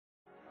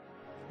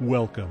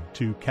Welcome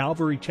to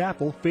Calvary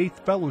Chapel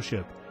Faith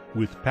Fellowship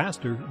with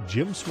Pastor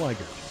Jim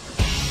Sweigart.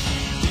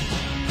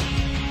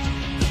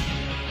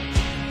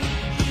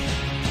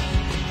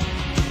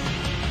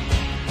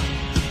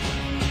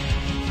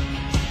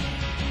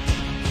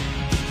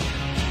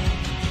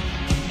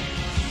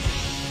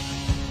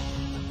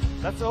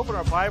 Let's open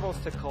our Bibles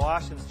to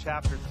Colossians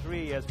chapter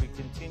 3 as we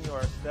continue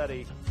our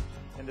study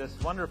in this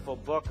wonderful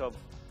book of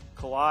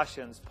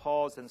Colossians,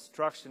 Paul's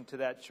instruction to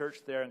that church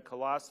there in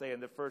Colossae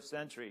in the first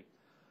century.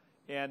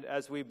 And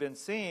as we've been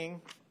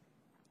seeing,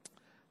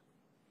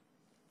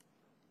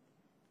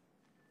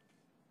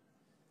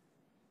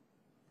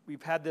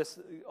 we've had this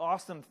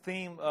awesome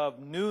theme of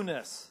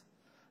newness,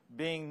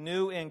 being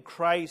new in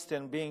Christ,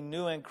 and being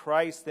new in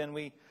Christ, then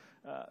we,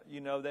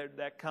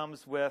 that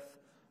comes with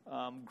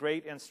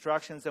great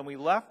instructions. And we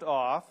left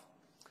off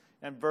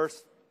in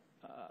verse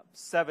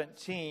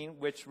 17,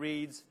 which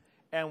reads,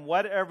 "And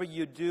whatever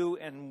you do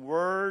in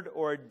word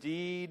or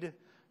deed,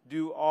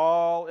 do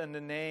all in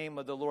the name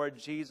of the Lord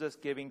Jesus,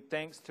 giving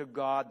thanks to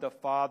God the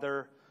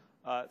Father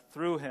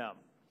through him."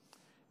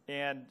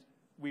 And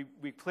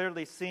we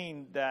clearly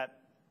seen that.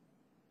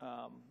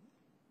 Hold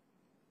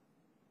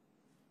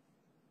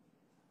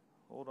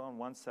on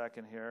one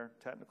second here.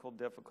 Technical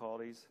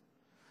difficulties.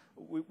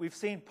 We've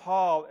seen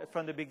Paul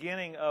from the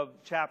beginning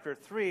of chapter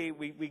 3.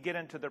 We get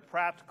into the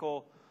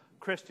practical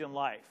Christian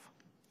life.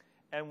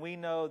 And we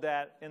know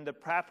that in the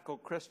practical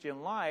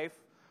Christian life,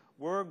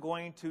 we're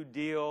going to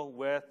deal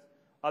with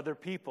other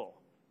people.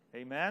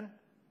 Amen?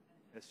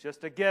 It's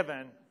just a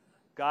given.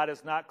 God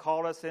has not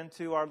called us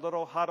into our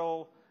little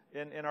huddle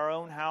in our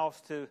own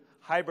house to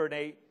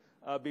hibernate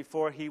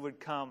before he would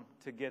come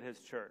to get his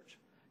church.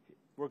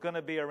 We're going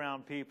to be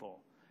around people.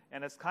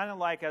 And it's kind of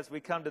like as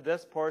we come to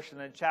this portion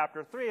in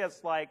chapter 3,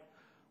 it's like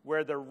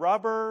where the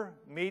rubber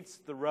meets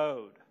the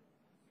road.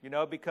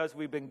 Because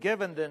we've been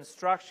given the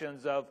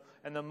instructions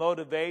and the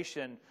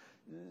motivation,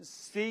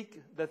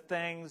 seek the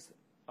things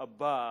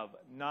above,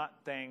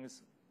 not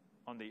things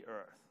on the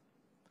earth.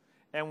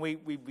 And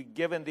we've been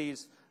given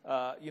these,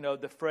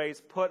 the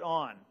phrase, put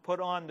on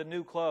the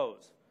new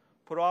clothes.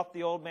 Put off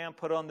the old man,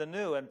 put on the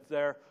new. And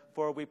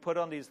therefore we put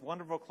on these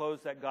wonderful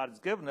clothes that God has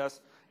given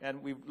us.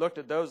 And we looked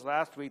at those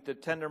last week, the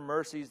tender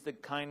mercies, the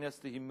kindness,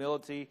 the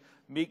humility,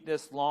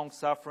 meekness,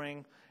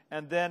 long-suffering.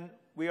 And then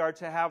we are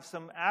to have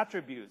some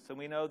attributes. And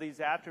we know these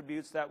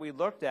attributes that we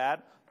looked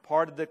at,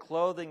 part of the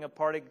clothing, a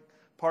part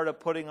of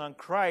putting on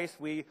Christ,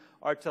 we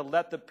are to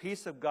let the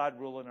peace of God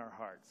rule in our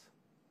hearts.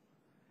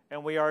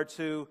 And we are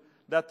to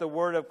let the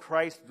word of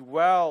Christ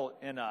dwell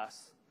in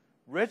us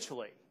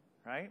richly,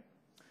 right?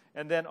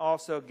 And then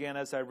also, again,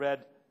 as I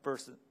read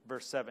verse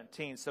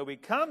 17. So we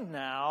come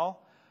now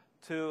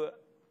to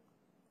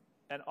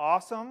an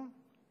awesome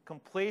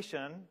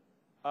completion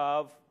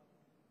of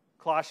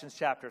Colossians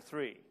chapter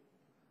 3.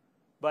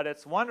 But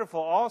it's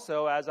wonderful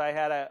also, as I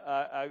had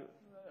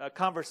a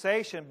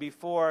conversation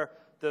before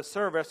the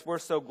service, we're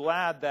so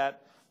glad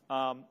that,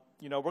 we're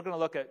going to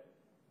look at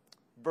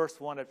verse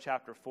 1 of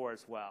chapter 4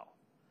 as well.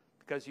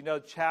 Because,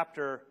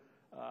 chapter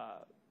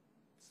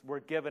were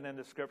given in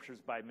the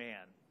scriptures by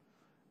man.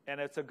 And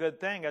it's a good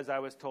thing, as I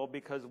was told,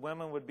 because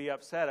women would be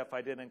upset if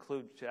I didn't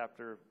include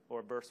chapter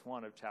or verse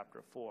 1 of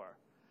chapter 4.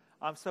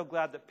 I'm so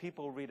glad that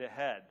people read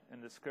ahead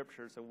in the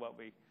scriptures of what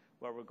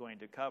we're going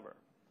to cover.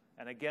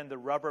 And again, the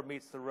rubber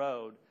meets the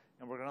road,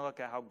 and we're going to look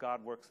at how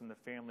God works in the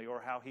family, or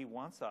how he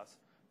wants us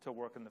to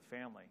work in the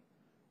family.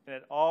 And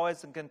it all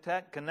is in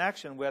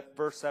connection with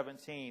verse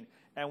 17.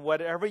 "And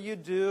whatever you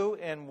do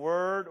in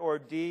word or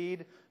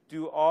deed,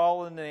 do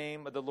all in the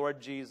name of the Lord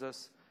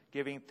Jesus,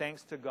 giving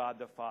thanks to God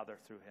the Father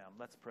through him."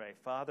 Let's pray.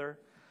 Father,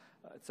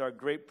 it's our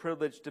great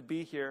privilege to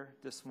be here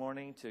this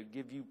morning, to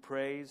give you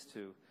praise,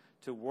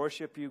 to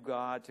worship you,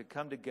 God, to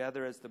come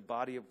together as the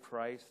body of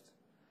Christ.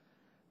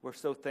 We're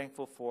so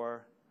thankful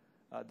for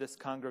this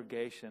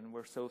congregation.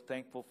 We're so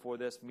thankful for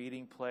this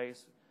meeting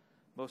place.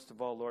 Most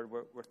of all, Lord,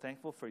 we're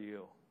thankful for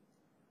you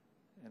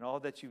and all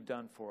that you've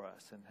done for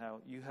us and how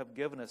you have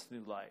given us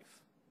new life.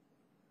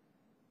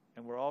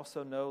 And we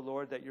also know,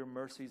 Lord, that your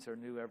mercies are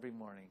new every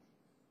morning.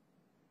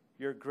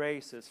 Your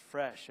grace is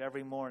fresh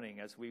every morning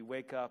as we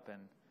wake up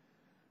and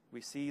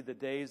we see the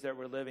days that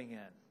we're living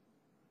in.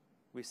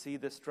 We see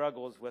the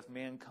struggles with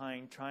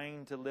mankind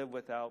trying to live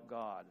without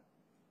God.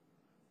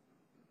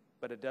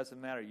 But it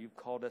doesn't matter. You've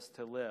called us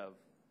to live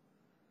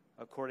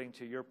according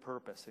to your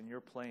purpose and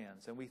your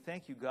plans. And we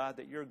thank you, God,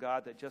 that you're a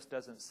God that just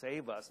doesn't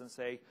save us and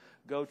say,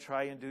 go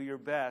try and do your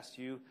best.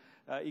 You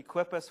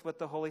equip us with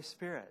the Holy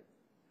Spirit.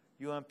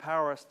 You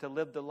empower us to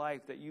live the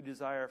life that you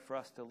desire for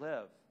us to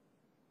live.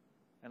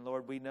 And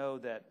Lord, we know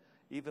that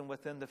even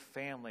within the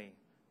family,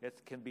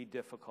 it can be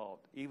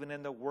difficult. Even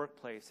in the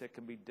workplace, it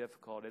can be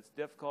difficult. It's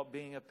difficult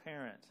being a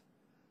parent.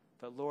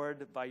 But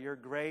Lord, by your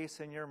grace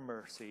and your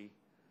mercy,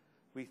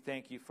 we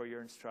thank you for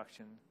your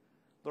instruction.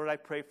 Lord, I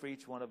pray for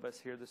each one of us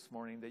here this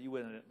morning that you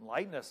would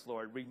enlighten us,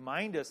 Lord.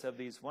 Remind us of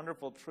these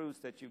wonderful truths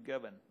that you've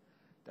given,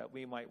 that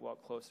we might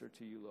walk closer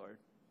to you, Lord.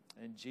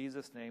 In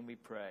Jesus' name we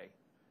pray.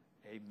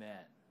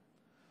 Amen.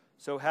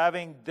 So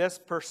having this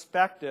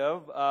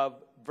perspective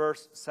of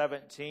verse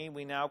 17,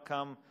 we now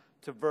come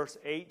to verse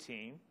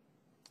 18.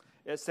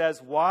 It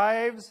says,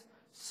 "Wives,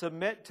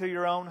 submit to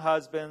your own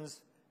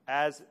husbands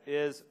as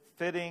is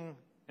fitting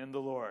in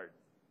the Lord."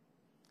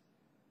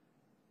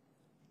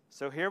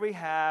 So here we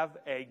have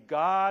a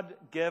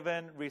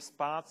God-given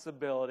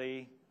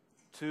responsibility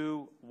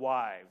to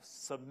wives.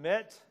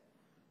 Submit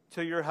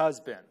to your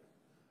husband,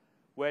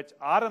 which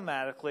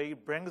automatically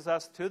brings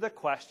us to the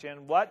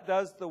question, what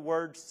does the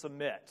word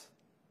submit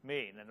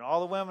mean? And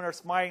all the women are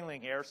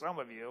smiling here, some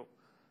of you.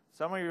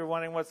 Some of you are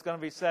wondering what's going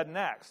to be said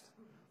next.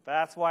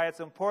 That's why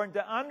it's important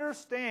to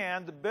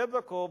understand the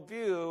biblical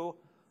view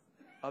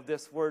of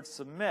this word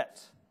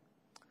submit.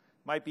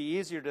 Might be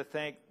easier to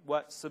think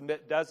what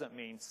submit doesn't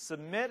mean.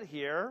 Submit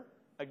here,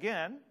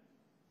 again,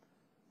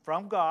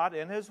 from God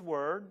in His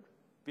Word,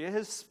 via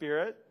His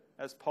Spirit,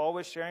 as Paul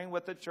was sharing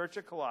with the church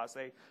at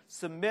Colossae.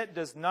 Submit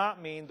does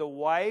not mean the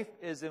wife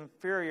is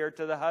inferior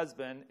to the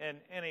husband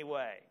in any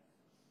way.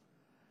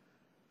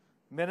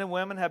 Men and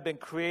women have been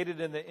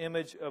created in the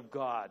image of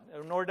God.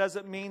 Nor does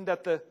it mean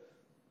that the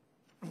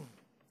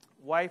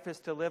wife is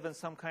to live in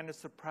some kind of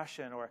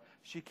suppression, or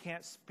she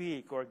can't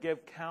speak or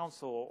give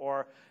counsel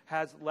or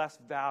has less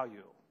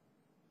value.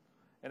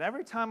 And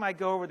every time I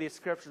go over these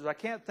scriptures, I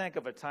can't think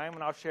of a time,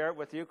 and I'll share it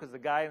with you because the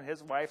guy and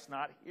his wife's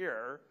not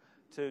here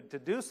to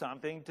do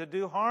something, to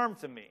do harm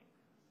to me.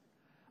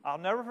 I'll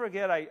never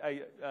forget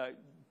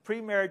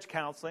pre-marriage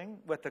counseling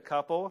with the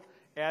couple,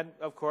 and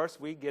of course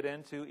we get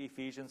into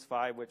Ephesians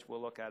 5, which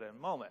we'll look at in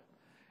a moment.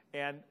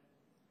 And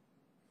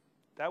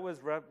that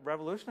was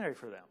revolutionary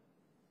for them,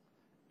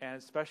 and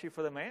especially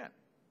for the man.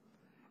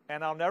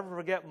 And I'll never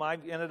forget, I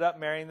ended up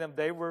marrying them.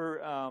 They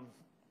were,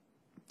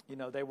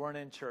 they weren't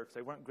in church.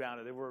 They weren't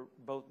grounded. They were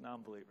both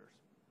non-believers.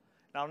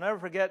 And I'll never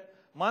forget,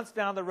 months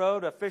down the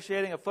road,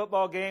 officiating a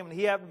football game, and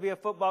he happened to be a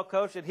football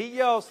coach, and he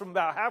yells from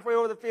about halfway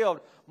over the field,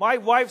 "My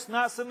wife's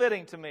not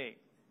submitting to me."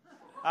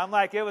 I'm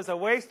like, it was a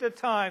waste of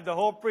time, the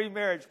whole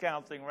pre-marriage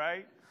counseling,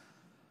 right?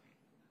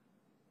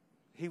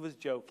 He was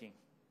joking.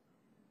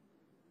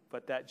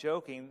 But that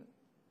joking,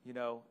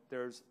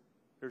 there's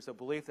a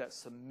belief that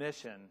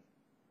submission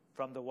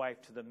from the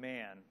wife to the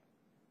man,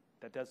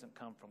 that doesn't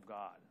come from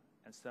God.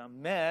 And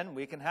some men,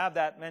 we can have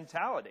that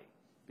mentality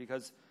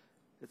because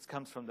it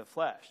comes from the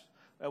flesh.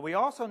 And we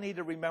also need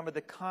to remember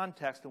the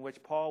context in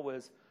which Paul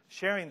was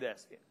sharing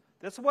this.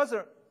 This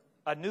wasn't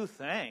a new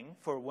thing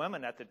for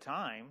women at the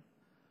time,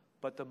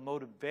 but the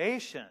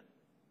motivation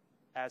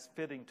as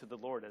fitting to the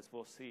Lord, as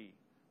we'll see,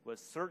 was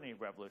certainly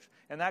revolutionary.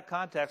 In that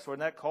context, or in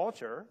that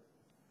culture,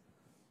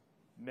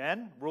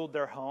 men ruled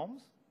their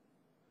homes.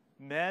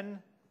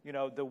 Men,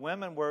 the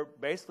women were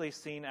basically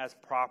seen as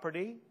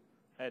property,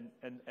 and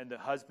the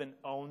husband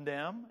owned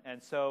them.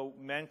 And so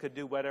men could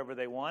do whatever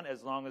they want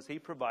as long as he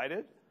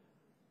provided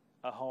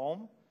a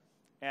home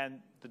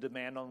and the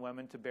demand on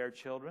women to bear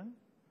children.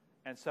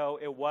 And so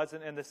it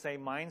wasn't in the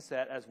same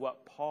mindset as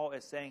what Paul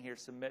is saying here,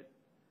 submit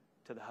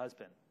to the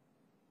husband.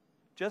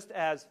 Just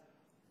as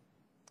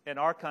in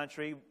our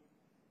country,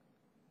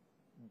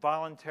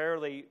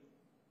 voluntarily,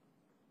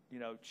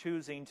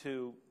 choosing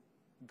to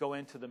go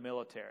into the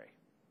military.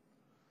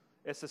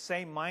 It's the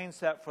same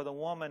mindset for the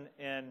woman,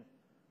 and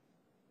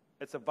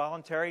it's a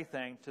voluntary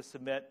thing to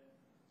submit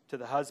to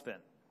the husband.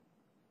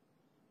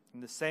 In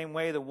the same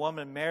way, the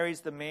woman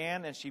marries the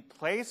man, and she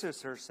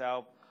places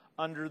herself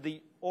under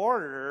the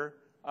order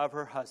of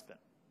her husband.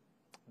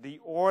 The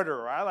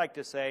order, or I like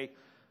to say,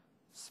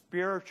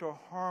 spiritual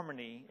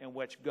harmony in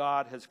which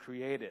God has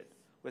created.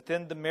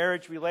 Within the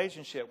marriage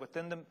relationship,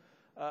 within the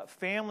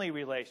family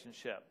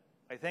relationship.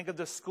 I think of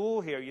the school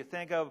here. You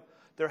think of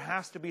there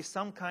has to be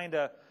some kind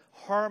of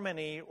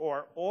harmony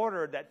or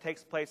order that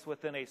takes place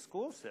within a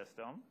school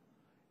system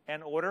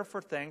in order for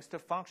things to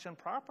function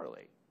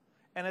properly.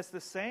 And it's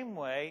the same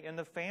way in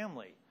the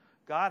family.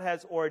 God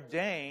has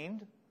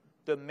ordained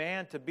the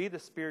man to be the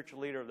spiritual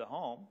leader of the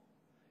home,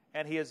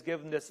 and He has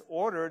given this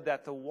order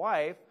that the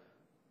wife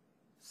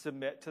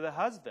submit to the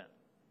husband.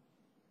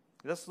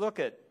 Let's look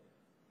at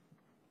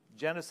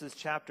Genesis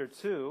chapter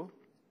 2,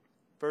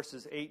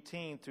 verses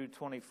 18 through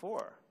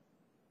 24.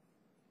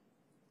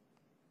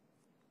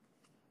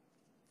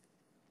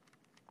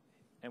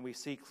 And we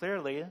see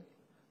clearly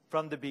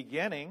from the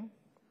beginning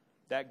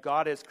that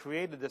God has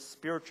created this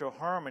spiritual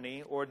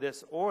harmony or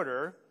this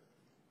order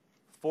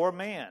for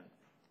man.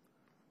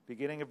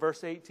 Beginning of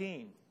verse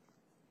 18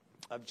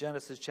 of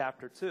Genesis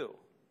chapter 2.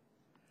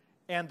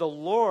 And the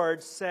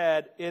Lord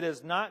said, "It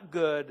is not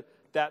good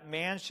that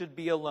man should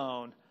be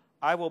alone.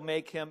 I will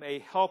make him a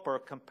helper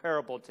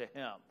comparable to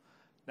him."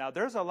 Now,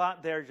 there's a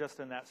lot there just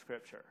in that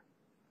scripture.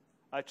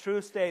 A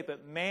true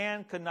statement.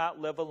 Man could not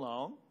live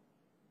alone.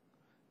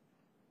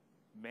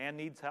 Man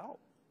needs help.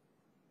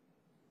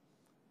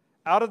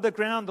 Out of the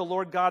ground the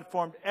Lord God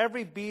formed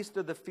every beast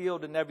of the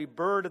field and every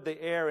bird of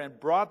the air and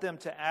brought them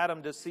to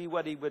Adam to see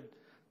what he would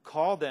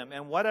call them.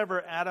 And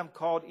whatever Adam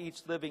called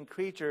each living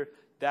creature,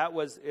 that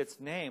was its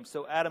name.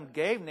 So Adam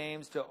gave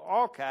names to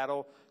all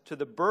cattle, to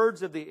the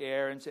birds of the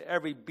air, and to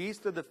every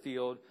beast of the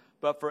field.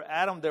 But for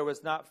Adam there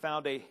was not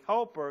found a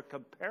helper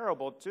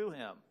comparable to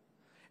him.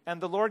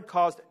 And the Lord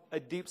caused a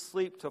deep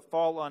sleep to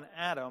fall on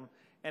Adam,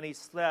 and he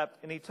slept.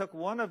 And he took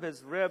one of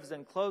his ribs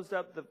and closed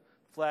up the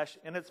flesh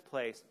in its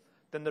place.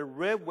 Then the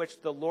rib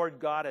which the Lord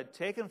God had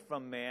taken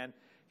from man,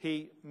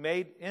 he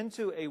made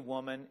into a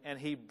woman, and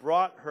he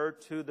brought her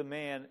to the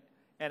man.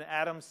 And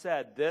Adam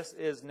said, "This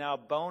is now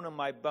bone of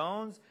my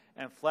bones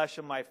and flesh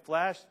of my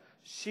flesh.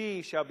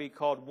 She shall be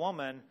called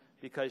woman,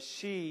 because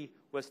she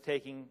was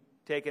taken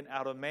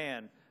out of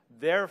man.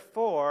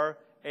 Therefore,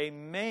 a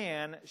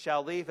man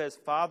shall leave his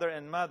father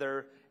and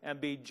mother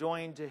and be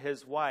joined to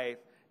his wife,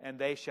 and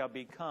they shall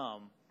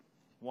become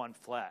one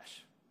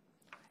flesh."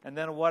 And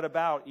then what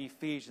about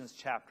Ephesians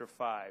chapter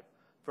 5,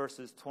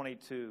 verses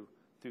 22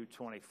 through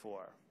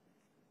 24?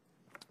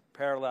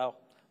 Parallel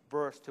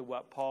verse to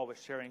what Paul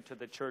was sharing to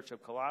the church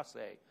of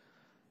Colossae.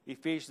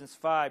 Ephesians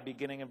 5,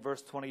 beginning in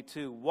verse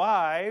 22.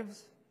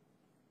 "Wives,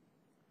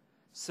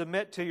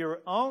 submit to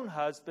your own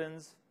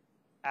husbands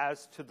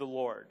as to the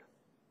Lord.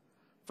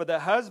 For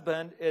the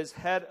husband is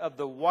head of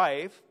the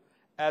wife,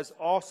 as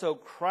also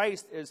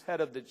Christ is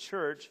head of the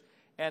church,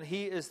 and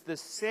he is the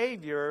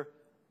Savior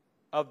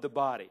of the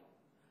body.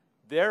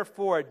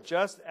 Therefore,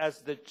 just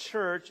as the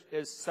church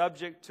is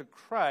subject to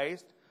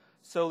Christ,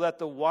 so let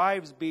the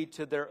wives be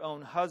to their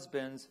own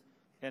husbands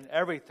in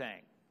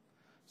everything."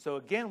 So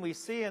again, we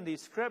see in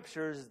these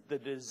scriptures the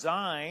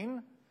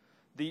design,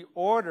 the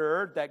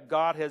order that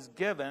God has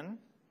given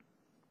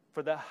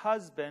for the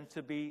husband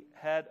to be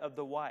head of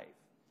the wife.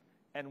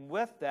 And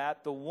with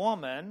that, the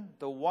woman,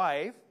 the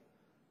wife,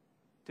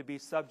 to be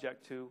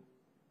subject to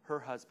her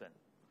husband.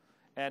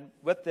 And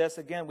with this,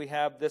 again, we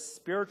have this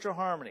spiritual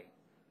harmony.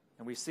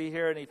 And we see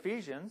here in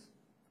Ephesians,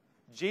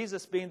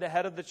 Jesus being the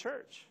head of the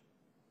church.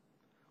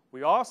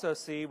 We also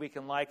see we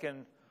can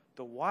liken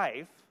the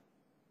wife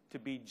to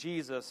be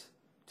Jesus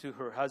to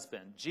her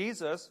husband.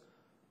 Jesus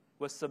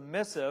was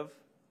submissive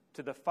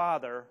to the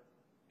Father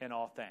in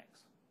all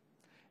things.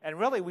 And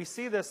really, we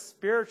see this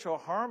spiritual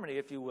harmony,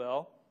 if you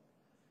will,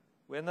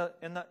 in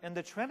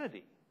the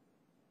Trinity.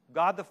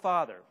 God the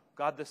Father,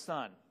 God the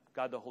Son,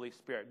 God the Holy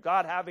Spirit.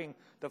 God having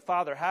the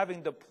Father,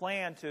 having the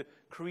plan to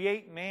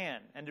create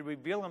man and to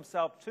reveal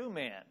himself to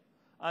man,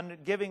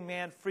 giving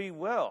man free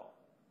will.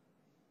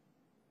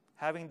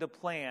 Having the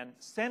plan,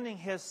 sending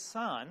his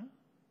Son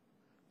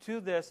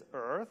to this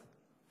earth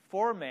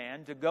for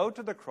man to go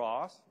to the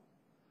cross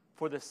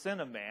for the sin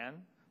of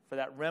man, for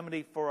that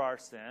remedy for our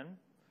sin,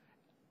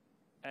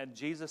 and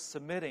Jesus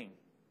submitting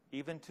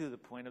even to the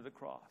point of the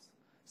cross,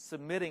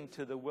 submitting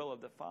to the will of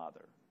the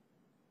Father.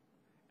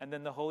 And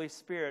then the Holy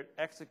Spirit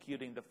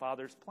executing the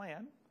Father's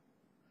plan,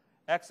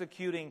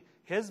 executing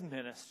his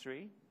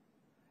ministry.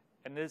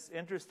 And it's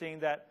interesting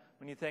that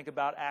when you think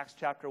about Acts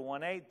chapter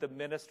 1:8, the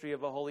ministry of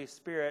the Holy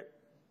Spirit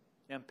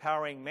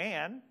empowering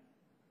man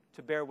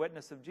to bear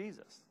witness of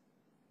Jesus.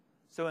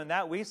 So in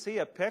that we see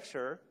a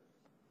picture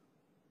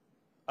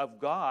of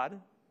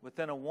God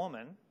within a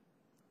woman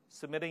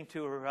submitting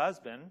to her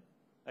husband,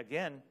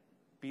 again,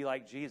 be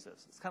like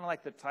Jesus. It's kind of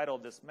like the title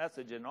of this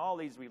message in all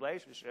these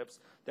relationships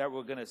that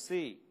we're going to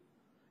see.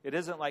 It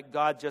isn't like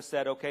God just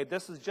said, okay,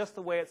 this is just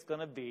the way it's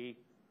going to be.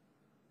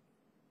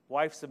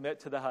 Wife, submit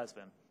to the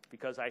husband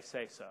because I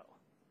say so.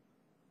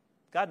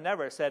 God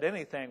never said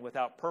anything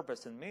without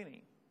purpose and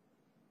meaning.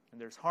 And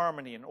there's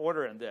harmony and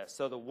order in this.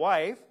 So the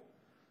wife,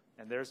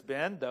 and there's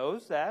been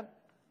those that,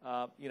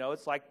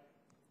 it's like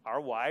our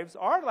wives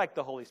are like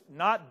the Holy Spirit.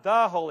 Not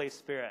the Holy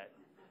Spirit.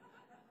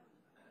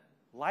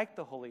 Like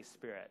the Holy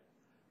Spirit.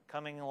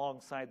 Coming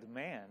alongside the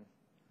man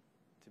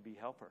to be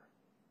helper.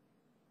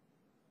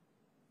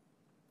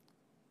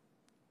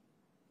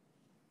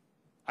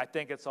 I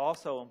think it's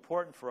also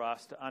important for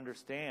us to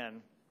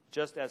understand,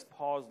 just as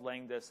Paul's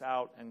laying this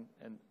out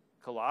in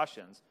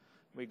Colossians,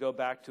 we go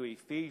back to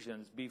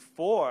Ephesians,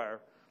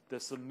 before the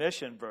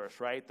submission verse,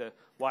 right? The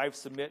wives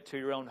submit to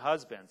your own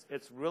husbands.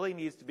 It really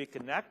needs to be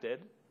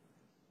connected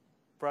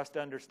for us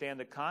to understand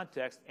the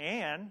context,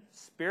 and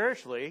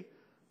spiritually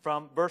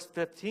from verse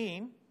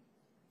 15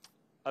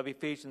 of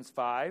Ephesians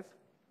 5.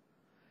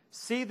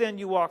 See then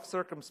you walk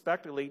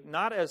circumspectly,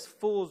 not as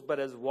fools but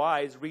as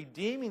wise,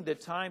 redeeming the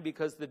time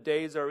because the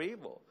days are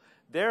evil.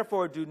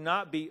 Therefore do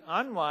not be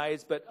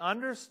unwise, but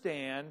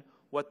understand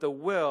what the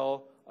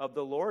will of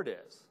the Lord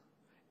is.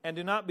 And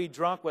do not be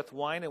drunk with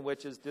wine, in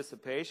which is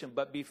dissipation,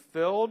 but be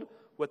filled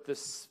with the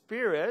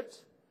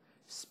Spirit,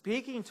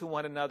 speaking to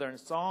one another in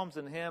psalms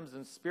and hymns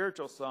and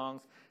spiritual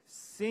songs,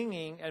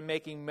 singing and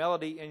making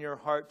melody in your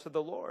heart to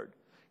the Lord,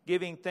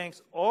 giving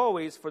thanks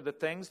always for the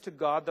things to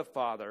God the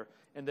Father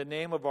in the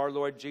name of our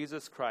Lord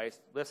Jesus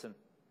Christ. Listen,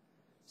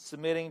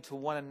 submitting to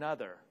one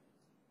another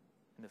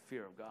in the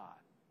fear of God.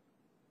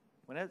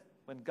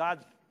 When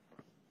God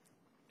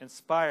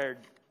inspired,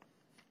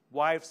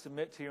 wives,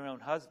 submit to your own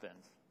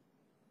husbands,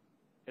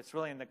 it's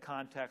really in the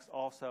context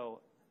also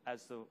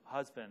as the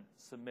husband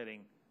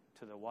submitting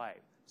to the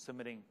wife,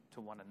 submitting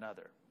to one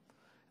another.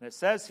 And it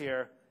says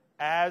here,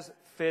 as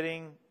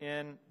fitting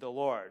in the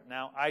Lord.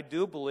 Now, I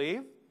do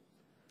believe,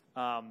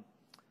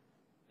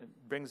 it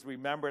brings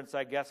remembrance,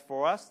 I guess,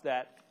 for us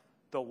that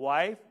the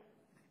wife,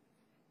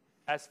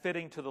 as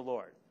fitting to the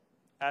Lord,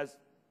 as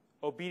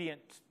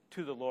obedient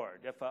to the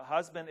Lord. If a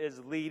husband is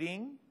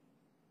leading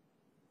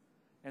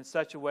in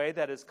such a way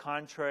that is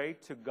contrary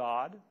to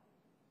God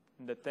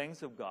and the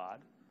things of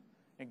God,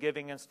 and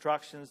giving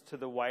instructions to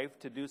the wife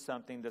to do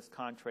something that's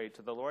contrary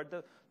to the Lord,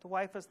 the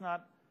wife is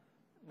not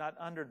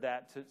under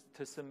that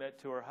to submit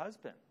to her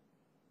husband.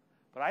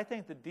 But I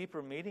think the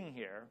deeper meaning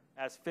here,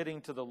 as fitting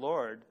to the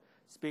Lord,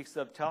 speaks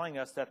of telling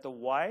us that the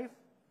wife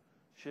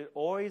should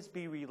always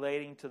be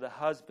relating to the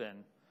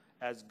husband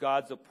as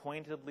God's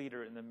appointed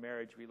leader in the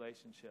marriage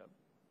relationship.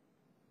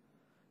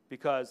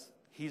 Because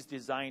he's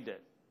designed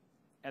it.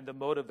 And the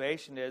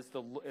motivation is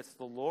it's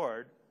the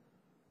Lord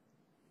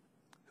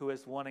who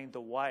is wanting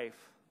the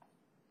wife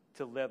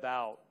to live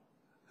out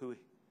who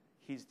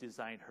he's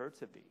designed her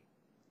to be.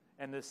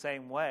 In the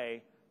same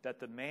way that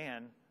the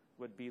man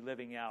would be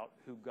living out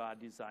who God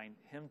designed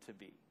him to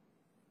be.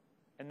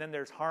 And then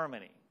there's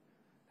harmony.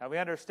 Now we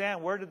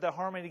understand, where did the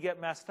harmony get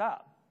messed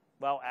up?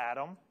 Well,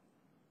 Adam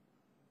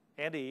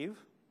and Eve,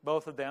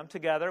 both of them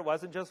together, it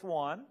wasn't just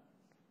one.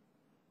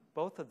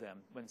 Both of them,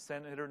 when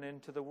sin entered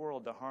into the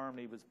world, the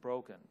harmony was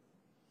broken.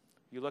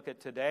 You look at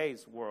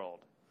today's world.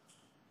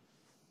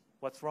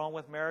 What's wrong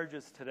with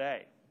marriages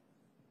today?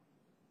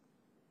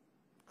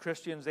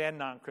 Christians and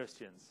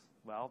non-Christians.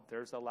 Well,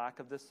 there's a lack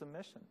of this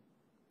submission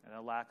and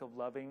a lack of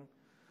loving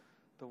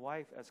the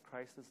wife as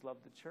Christ has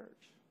loved the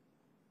church.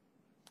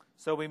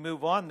 So we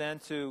move on then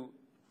to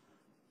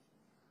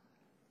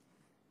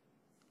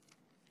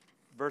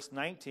verse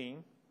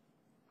 19.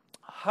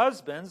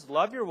 Husbands,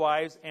 love your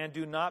wives and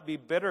do not be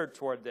bitter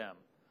toward them.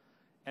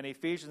 In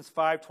Ephesians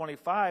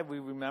 5:25, we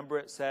remember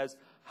it says,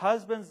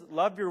 husbands,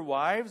 love your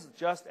wives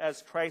just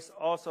as Christ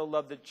also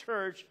loved the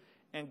church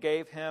and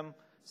gave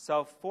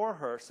himself for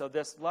her. So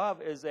this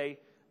love is a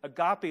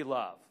agape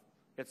love.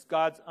 It's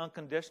God's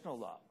unconditional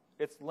love.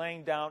 It's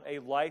laying down a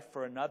life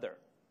for another.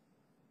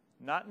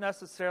 Not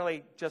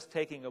necessarily just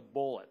taking a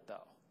bullet,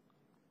 though.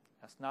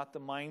 That's not the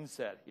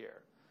mindset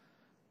here.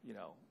 You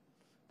know,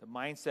 the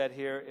mindset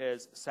here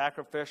is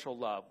sacrificial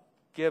love,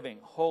 giving,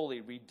 holy,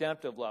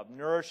 redemptive love,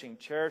 nourishing,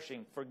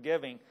 cherishing,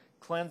 forgiving,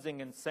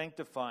 cleansing, and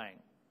sanctifying.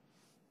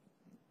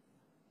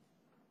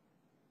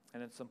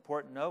 And it's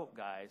important to note,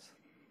 guys,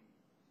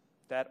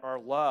 that our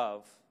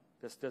love,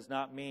 this does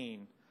not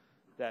mean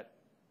that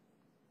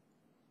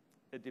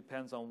it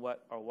depends on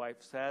what our wife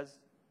says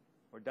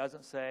or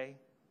doesn't say,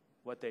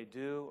 what they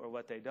do or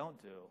what they don't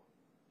do.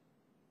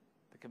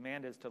 The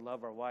command is to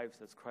love our wives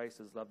as Christ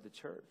has loved the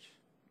church.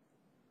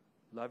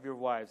 Love your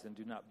wives and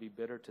do not be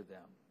bitter to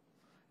them.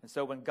 And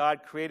so when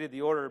God created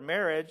the order of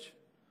marriage,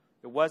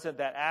 it wasn't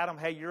that Adam,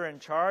 hey, you're in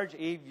charge,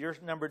 Eve, you're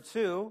number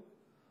two.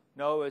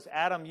 No, it was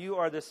Adam, you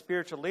are the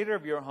spiritual leader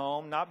of your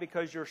home, not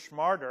because you're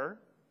smarter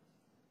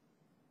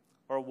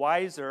or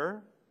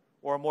wiser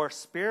or more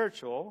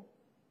spiritual.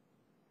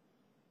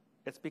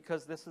 It's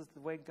because this is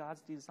the way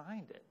God's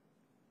designed it.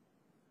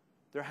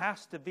 There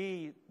has to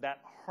be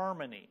that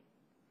harmony.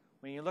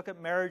 When you look at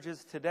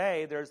marriages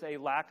today, there's a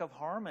lack of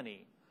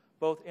harmony,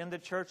 both in the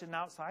church and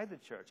outside the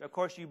church. Of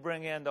course, you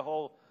bring in the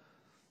whole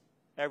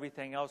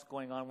everything else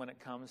going on when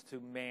it comes to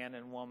man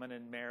and woman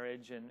and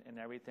marriage and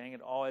everything. It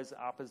all is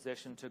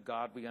opposition to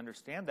God. We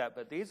understand that.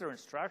 But these are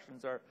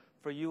instructions are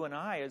for you and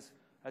I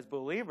as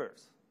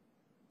believers.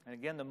 And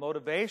again, the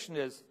motivation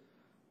is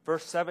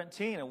verse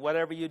 17, and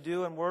whatever you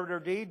do in word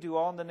or deed, do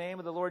all in the name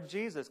of the Lord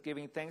Jesus,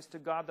 giving thanks to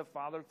God the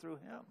Father through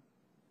him.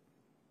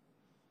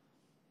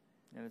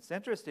 And it's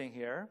interesting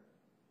here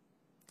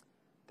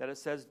that it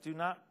says, do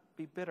not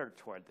be bitter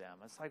toward them.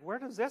 It's like, where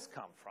does this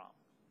come from?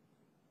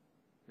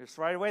 Just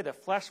right away, the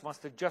flesh wants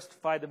to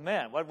justify the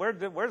men. Where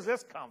does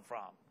this come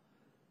from?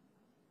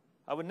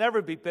 I would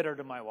never be bitter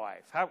to my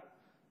wife.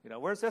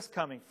 Where's this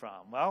coming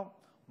from? Well,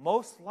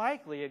 most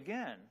likely,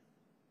 again,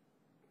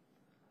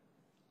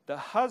 the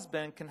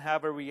husband can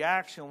have a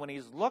reaction when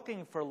he's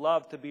looking for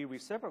love to be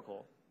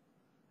reciprocal.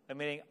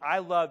 Meaning, I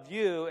love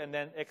you and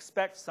then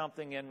expect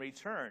something in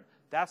return.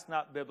 That's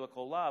not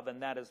biblical love,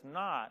 and that is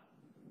not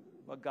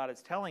what God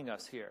is telling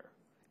us here.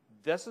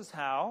 This is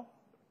how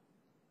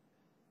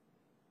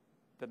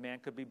the man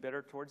could be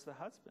bitter towards the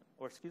husband,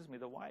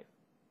 the wife.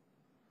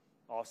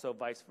 Also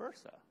vice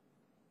versa.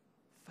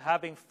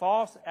 Having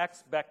false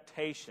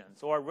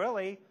expectations, or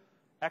really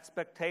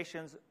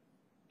expectations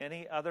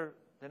any other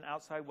than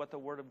outside what the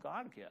Word of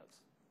God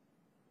gives.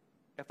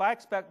 If I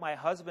expect my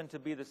husband to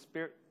be the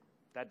spirit,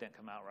 that didn't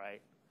come out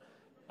right.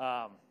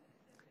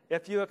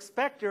 If you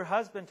expect your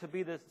husband to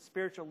be the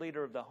spiritual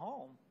leader of the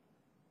home,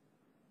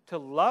 to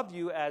love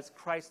you as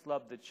Christ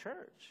loved the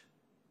church,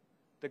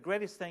 the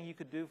greatest thing you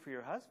could do for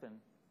your husband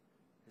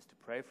is to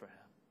pray for him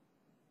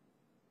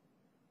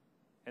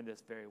in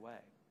this very way.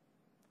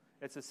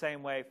 It's the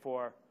same way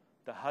for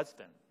the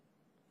husband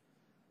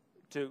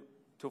to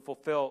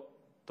fulfill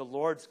the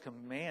Lord's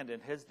command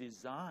and his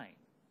design.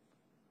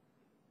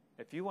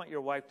 If you want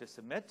your wife to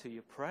submit to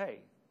you, pray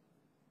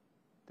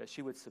that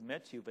she would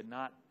submit to you, but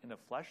not in a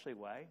fleshly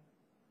way,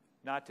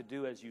 not to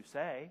do as you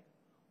say,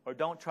 or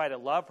don't try to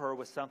love her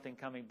with something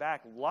coming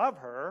back. Love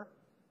her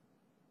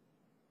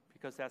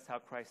because that's how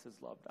Christ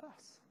has loved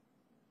us.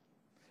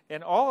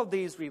 in all of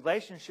these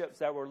relationships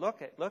that we're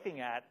looking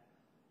at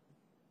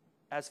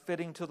as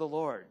fitting to the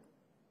Lord.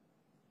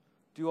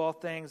 Do all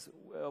things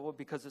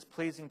because it's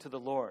pleasing to the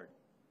Lord.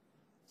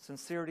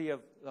 Sincerity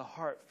of the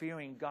heart,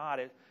 fearing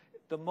God.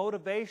 The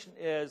motivation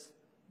is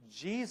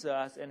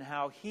Jesus and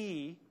how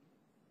he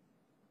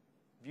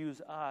views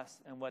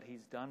us and what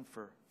he's done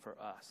for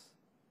us.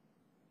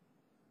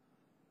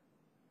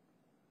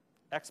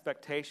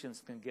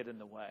 Expectations can get in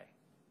the way.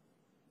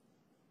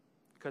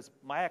 Because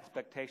my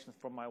expectations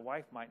for my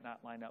wife might not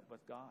line up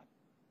with God.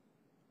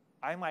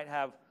 I might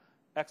have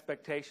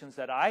expectations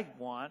that I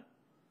want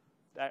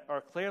that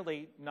are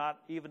clearly not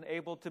even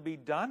able to be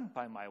done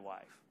by my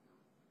wife.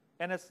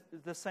 And it's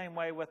the same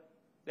way with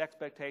the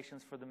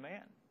expectations for the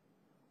man.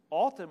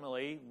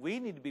 Ultimately, we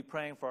need to be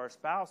praying for our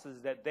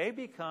spouses that they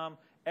become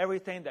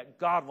everything that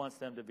God wants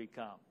them to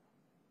become.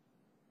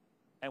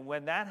 And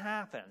when that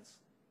happens,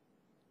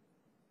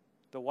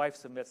 the wife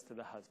submits to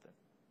the husband.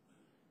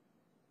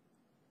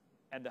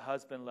 And the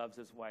husband loves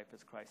his wife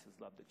as Christ has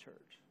loved the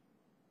church.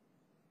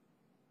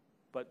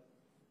 But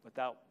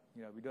without,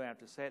 we don't have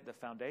to say it, the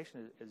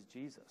foundation is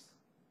Jesus.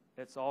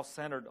 It's all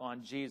centered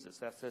on Jesus.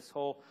 That's this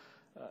whole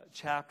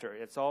chapter.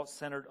 It's all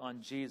centered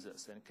on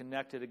Jesus and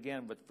connected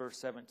again with verse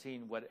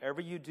 17.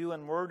 Whatever you do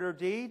in word or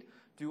deed,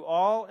 do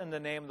all in the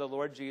name of the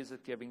Lord Jesus,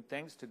 giving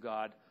thanks to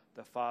God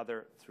the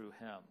Father through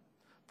him.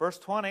 Verse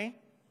 20,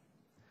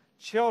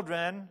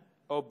 children,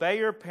 obey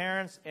your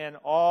parents in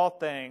all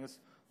things,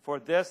 for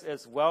this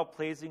is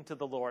well-pleasing to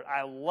the Lord.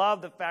 I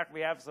love the fact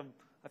we have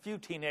a few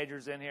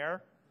teenagers in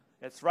here.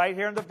 It's right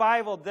here in the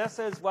Bible. This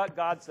is what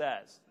God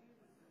says.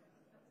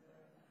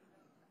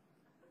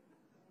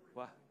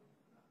 What?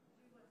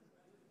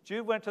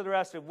 Jude went to the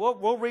restroom.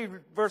 We'll read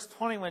verse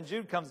 20 when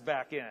Jude comes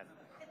back in.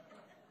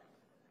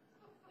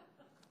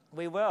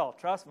 We will,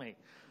 trust me.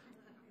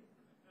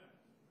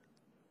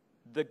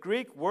 The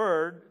Greek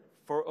word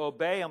for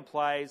obey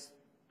implies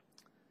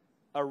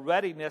a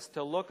readiness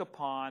to look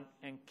upon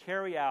and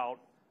carry out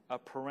a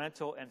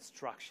parental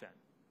instruction.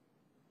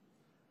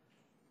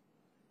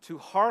 To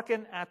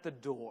hearken at the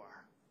door,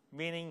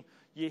 meaning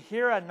you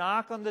hear a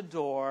knock on the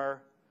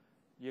door,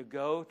 you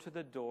go to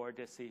the door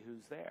to see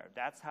who's there.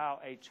 That's how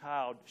a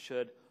child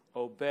should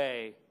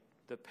obey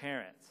the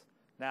parents.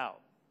 Now,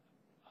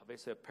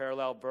 obviously a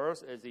parallel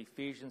verse is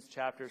Ephesians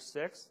chapter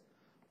 6,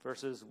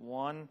 verses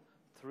 1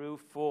 through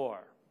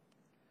 4.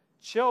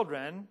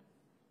 Children,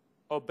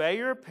 obey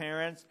your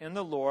parents in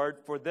the Lord,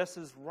 for this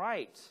is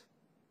right.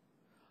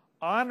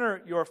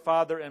 Honor your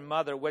father and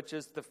mother, which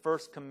is the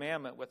first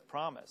commandment with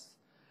promise,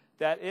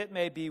 that it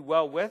may be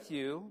well with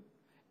you,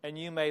 and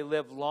you may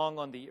live long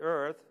on the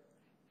earth.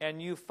 And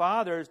you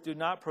fathers, do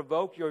not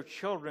provoke your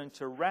children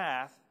to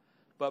wrath,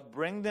 but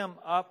bring them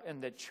up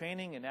in the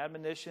training and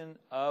admonition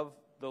of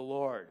the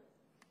Lord.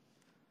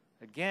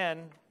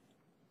 Again,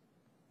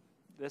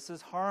 this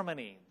is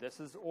harmony.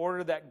 This is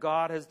order that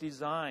God has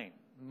designed.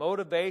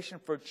 Motivation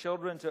for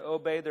children to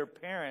obey their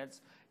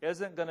parents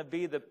isn't going to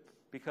be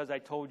because I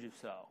told you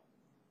so.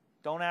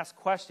 Don't ask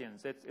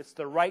questions. It's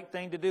the right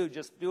thing to do.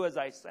 Just do as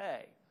I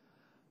say.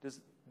 Is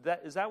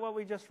that what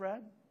we just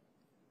read?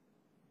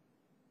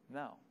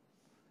 No.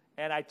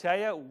 And I tell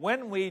you,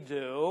 when we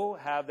do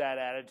have that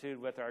attitude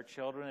with our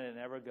children, it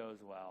never goes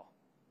well.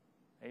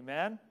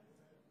 Amen?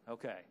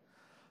 Okay.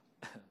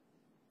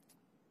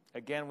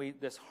 Again,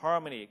 this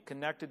harmony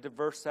connected to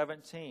verse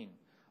 17.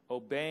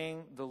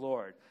 Obeying the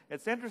Lord.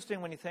 It's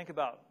interesting when you think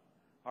about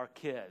our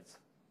kids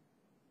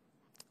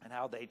and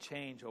how they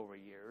change over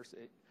years.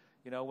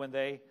 When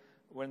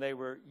they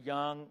were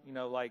young,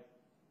 like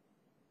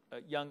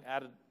a young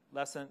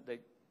adolescent,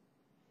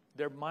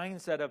 their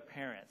mindset of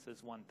parents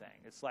is one thing.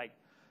 It's like,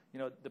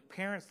 the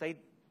parents, they're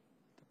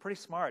pretty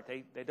smart.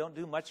 They don't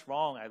do much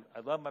wrong. I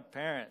love my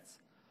parents.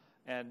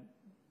 And,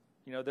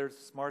 they're the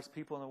smartest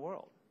people in the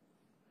world.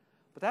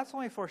 But that's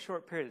only for a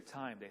short period of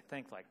time they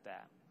think like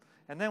that.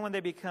 And then when they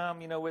become,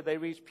 when they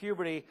reach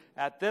puberty,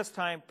 at this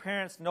time,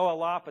 parents know a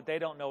lot, but they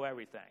don't know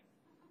everything.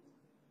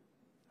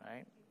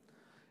 Right?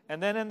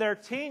 And then in their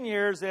teen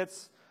years,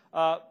 it's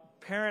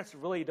parents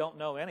really don't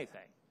know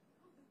anything.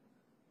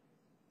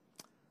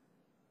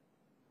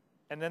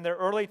 And then their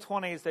early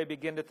 20s, they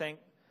begin to think,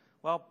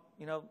 well,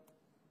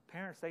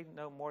 parents, they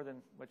know more than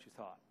what you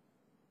thought.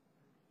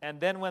 And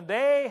then when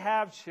they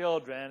have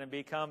children and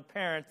become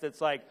parents,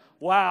 it's like,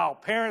 wow,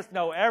 parents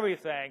know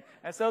everything.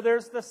 And so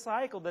there's the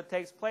cycle that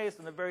takes place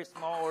in a very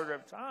small order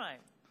of time.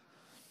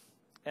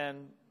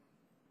 And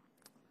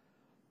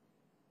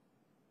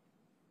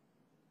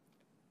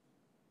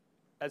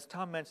as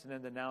Tom mentioned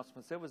in the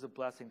announcements, it was a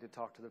blessing to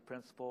talk to the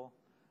principal.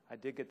 I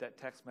did get that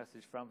text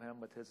message from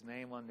him with his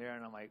name on there,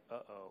 and I'm like,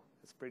 uh-oh.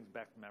 This brings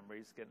back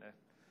memories, getting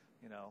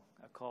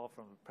a call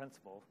from the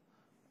principal.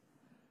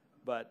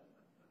 But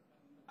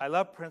I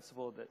love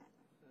Principal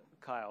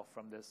Kyle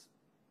from this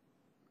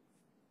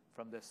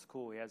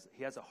school.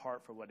 He has a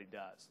heart for what he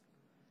does.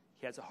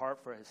 He has a heart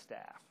for his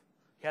staff.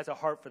 He has a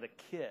heart for the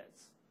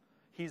kids.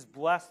 He's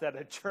blessed that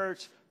a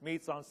church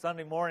meets on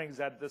Sunday mornings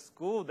at the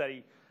school that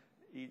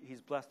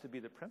he's blessed to be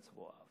the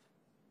principal of.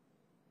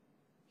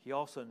 he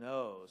also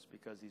knows,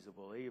 because he's a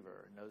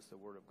believer, knows the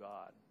Word of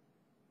God.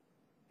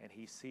 And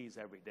he sees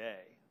every day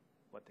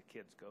what the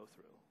kids go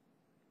through.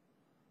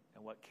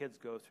 And what kids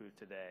go through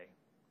today.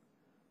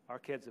 Our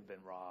kids have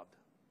been robbed.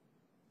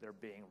 They're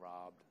being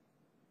robbed.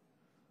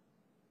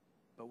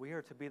 But we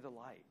are to be the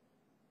light.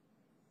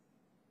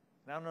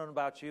 And I don't know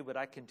about you, but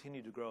I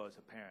continue to grow as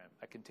a parent.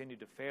 I continue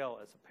to fail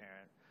as a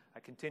parent. I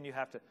continue to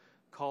have to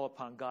call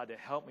upon God to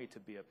help me to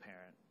be a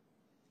parent.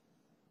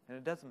 And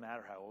it doesn't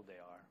matter how old they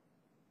are.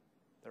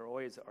 They're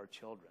always our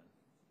children.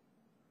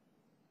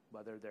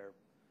 Whether they're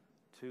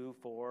 2,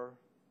 4,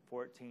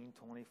 14,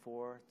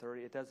 24,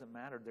 30, it doesn't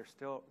matter.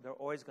 They're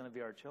always going to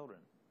be our children.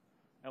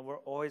 And we're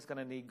always going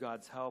to need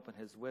God's help and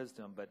his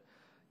wisdom. But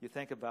you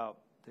think about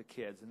the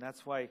kids. And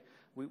that's why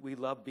we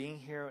love being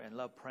here and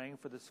love praying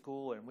for the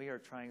school. And we are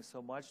trying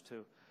so much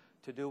to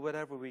do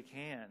whatever we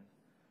can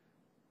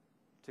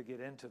to get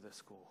into the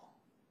school.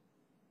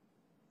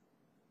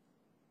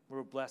 We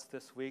were blessed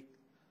this week.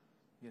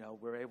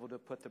 We're able to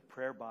put the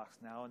prayer box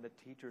now in the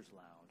teacher's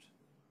lounge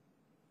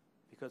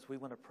because we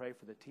want to pray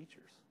for the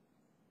teachers.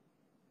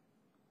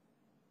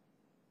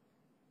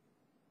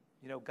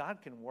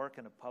 God can work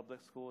in a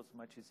public school as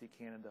much as he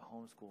can in the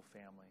homeschool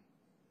family.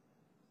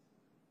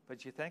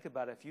 But you think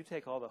about it,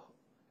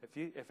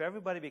 if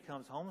everybody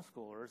becomes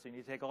homeschoolers and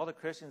you take all the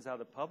Christians out of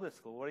the public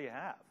school, what do you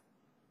have?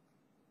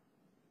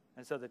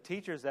 And so the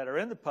teachers that are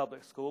in the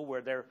public school,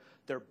 where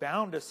they're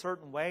bound to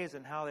certain ways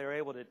in how they're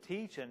able to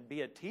teach and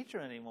be a teacher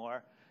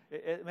anymore,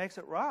 it makes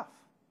it rough.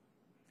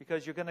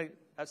 Because you're going to,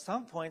 at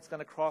some point, it's going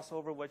to cross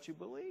over what you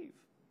believe.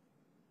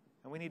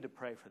 And we need to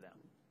pray for them.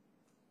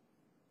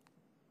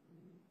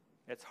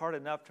 It's hard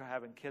enough to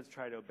having kids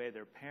try to obey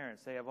their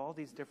parents. They have all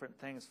these different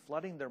things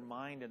flooding their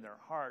mind and their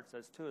hearts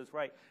as to is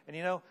right. And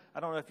I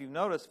don't know if you've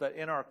noticed, but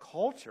in our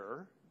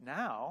culture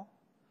now,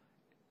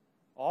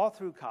 all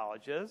through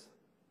colleges,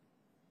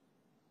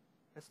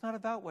 it's not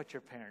about what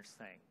your parents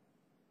think.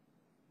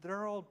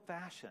 They're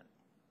old-fashioned.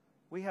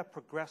 We have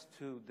progressed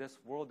to this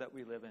world that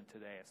we live in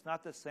today. It's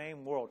not the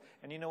same world.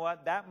 And you know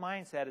what? That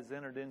mindset has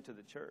entered into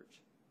the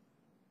church.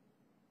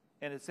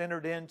 And it's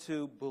entered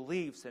into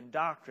beliefs and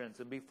doctrines.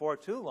 And before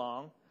too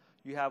long,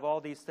 you have all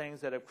these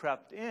things that have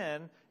crept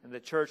in, and the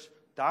church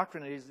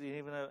doctrine isn't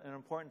even an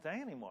important thing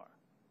anymore.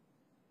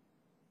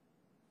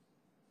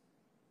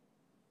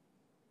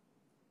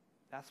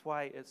 That's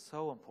why it's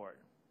so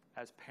important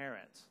as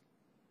parents.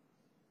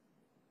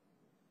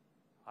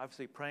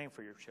 Obviously praying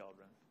for your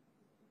children,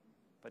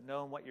 but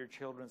knowing what your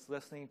children's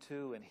listening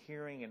to and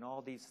hearing and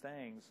all these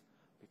things,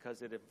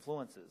 because it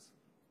influences.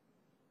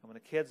 And when the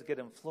kids get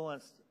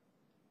influenced,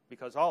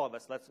 because all of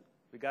us,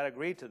 we got to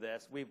agree to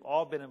this, we've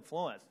all been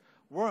influenced.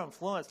 We're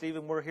influenced,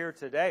 even we're here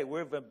today.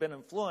 We've been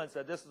influenced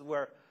that this is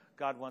where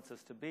God wants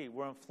us to be.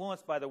 We're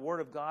influenced by the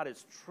Word of God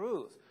as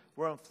truth.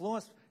 We're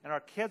influenced, and our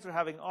kids are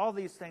having all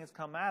these things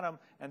come at them,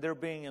 and they're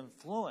being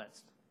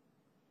influenced.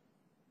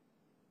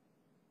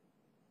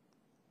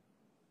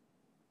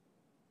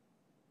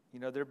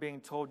 They're being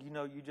told,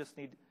 you just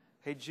need,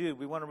 hey, Jude,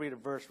 we want to read a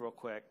verse real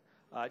quick.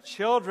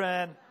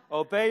 Children,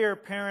 obey your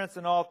parents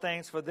in all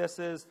things, for this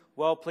is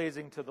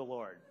well-pleasing to the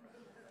Lord.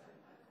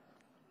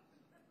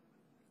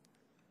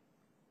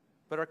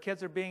 But our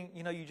kids are being,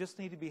 you just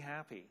need to be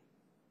happy.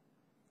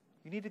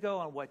 You need to go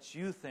on what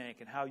you think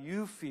and how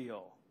you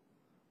feel.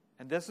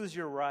 And this is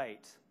your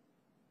right.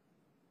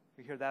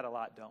 We hear that a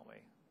lot, don't we?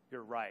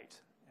 You're right.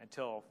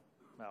 Until,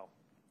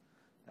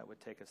 that would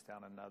take us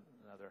down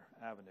another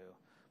avenue.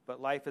 But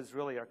life is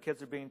really, our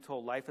kids are being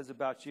told, life is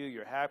about you,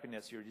 your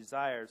happiness, your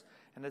desires.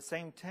 And at the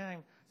same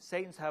time,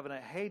 Satan's having a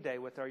heyday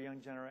with our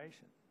young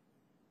generation.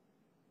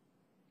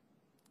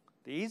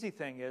 The easy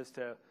thing is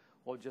to,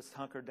 just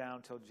hunker down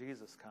until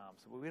Jesus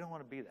comes. But we don't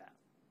want to be that.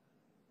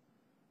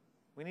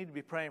 We need to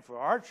be praying for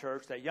our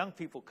church that young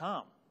people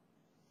come.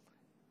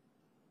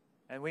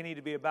 And we need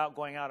to be about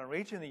going out and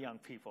reaching the young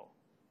people.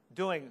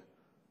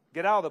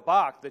 Get out of the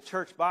box, the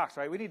church box,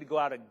 right? We need to go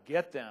out and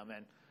get them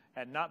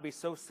and not be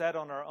so set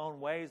on our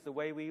own ways, the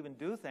way we even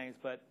do things,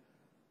 but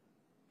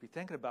be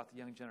thinking about the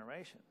young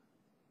generation.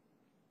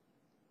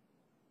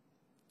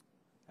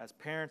 As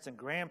parents and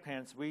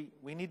grandparents, we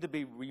need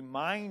to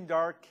remind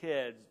our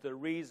kids the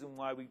reason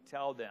why we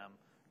tell them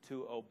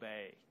to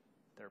obey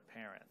their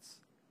parents.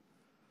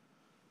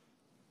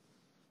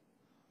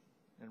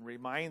 And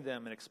remind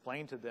them and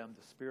explain to them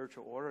the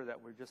spiritual order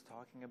that we're just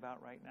talking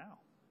about right now.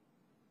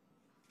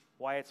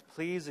 Why it's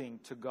pleasing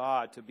to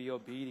God to be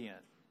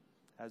obedient,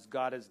 as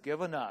God has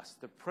given us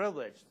the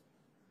privilege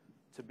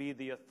to be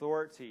the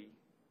authority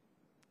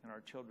in our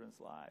children's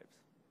lives.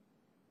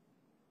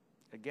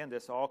 Again,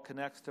 this all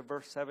connects to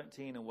verse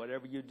 17. And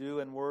whatever you do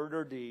in word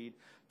or deed,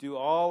 do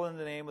all in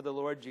the name of the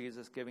Lord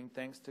Jesus, giving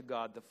thanks to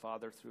God the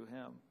Father through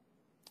him.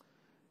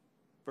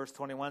 Verse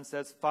 21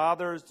 says,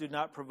 fathers, do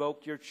not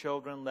provoke your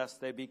children lest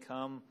they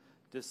become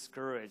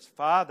discouraged.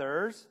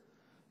 Fathers,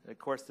 of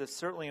course, this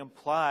certainly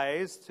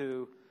implies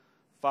to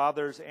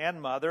fathers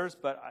and mothers,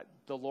 but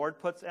the Lord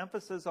puts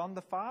emphasis on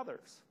the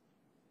fathers.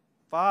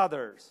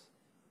 Fathers,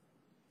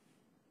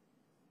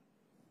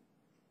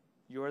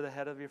 you are the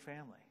head of your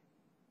family.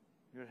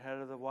 You're the head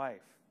of the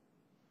wife.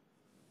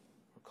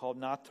 We're called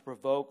not to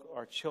provoke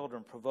our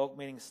children. Provoke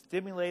meaning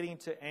stimulating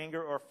to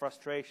anger or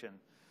frustration.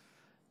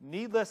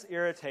 Needless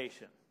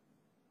irritation.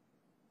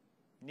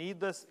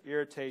 Needless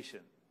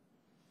irritation.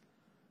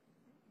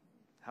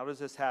 How does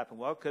this happen?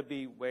 Well, it could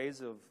be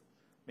ways of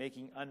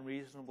making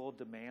unreasonable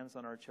demands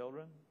on our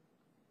children.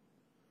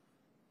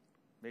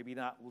 Maybe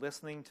not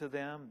listening to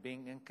them,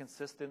 being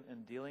inconsistent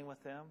in dealing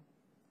with them.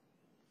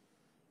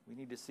 We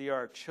need to see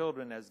our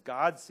children as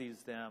God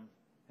sees them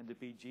and to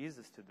be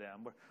Jesus to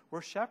them.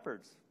 We're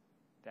shepherds,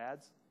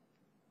 dads.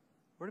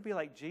 We're to be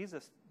like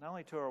Jesus, not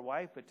only to our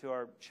wife, but to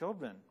our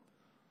children.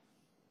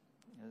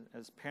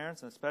 As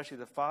parents, and especially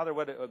the father,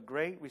 what a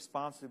great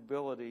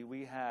responsibility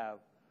we have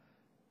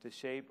to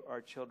shape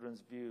our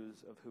children's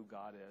views of who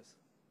God is.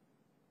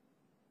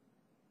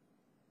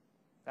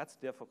 That's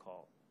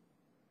difficult.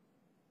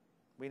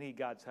 We need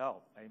God's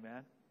help.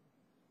 Amen.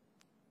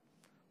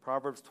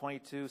 Proverbs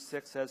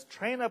 22:6 says,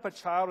 "Train up a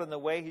child in the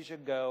way he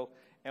should go,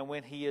 and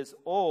when he is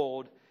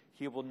old,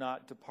 he will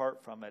not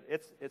depart from it."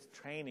 It's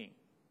training.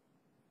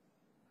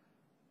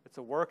 It's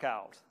a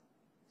workout.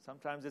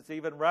 Sometimes it's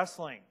even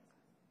wrestling.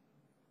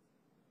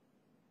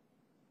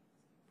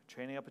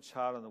 Training up a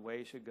child in the way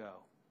he should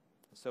go.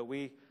 So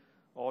we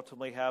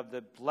ultimately have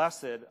the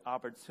blessed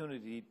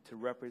opportunity to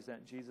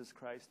represent Jesus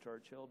Christ to our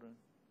children.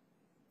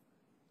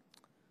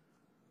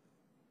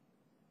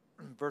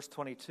 Verse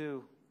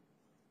 22,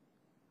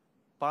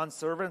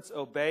 "Bondservants,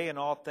 obey in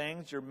all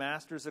things your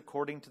masters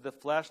according to the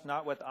flesh,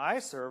 not with eye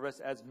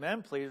service as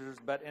men pleasers,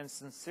 but in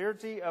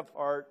sincerity of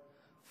heart,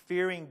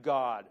 fearing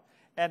God.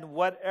 And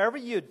whatever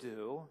you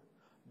do,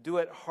 do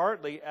it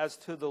heartily as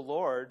to the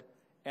Lord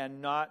and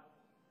not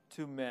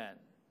to men."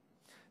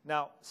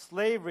 Now,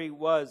 slavery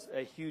was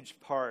a huge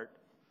part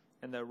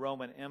in the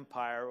Roman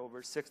Empire,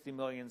 over 60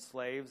 million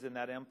slaves in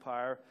that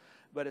empire.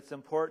 But it's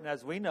important,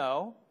 as we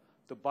know,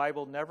 the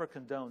Bible never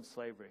condoned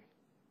slavery.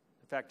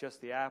 In fact, just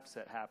the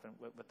opposite happened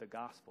with the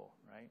gospel,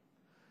 right?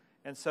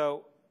 And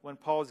so when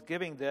Paul's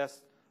giving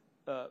this,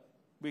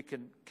 we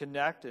can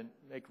connect and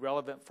make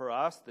relevant for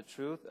us the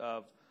truth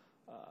of,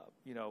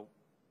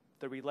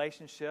 the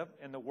relationship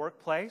in the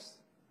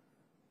workplace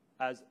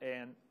as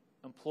an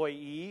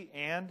employee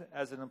and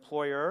as an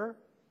employer.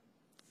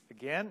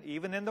 Again,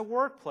 even in the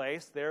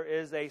workplace, there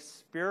is a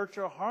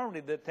spiritual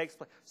harmony that takes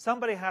place.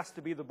 Somebody has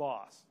to be the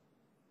boss,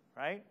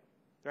 right?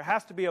 There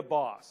has to be a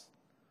boss.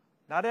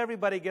 Not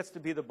everybody gets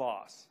to be the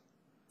boss.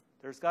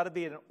 There's got to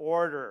be an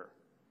order.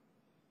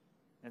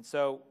 And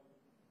so,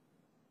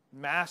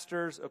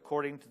 masters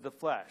according to the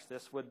flesh.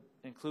 This would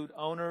include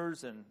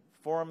owners and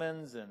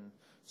foremen and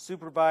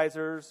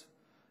supervisors.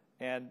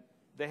 And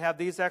they have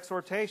these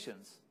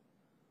exhortations.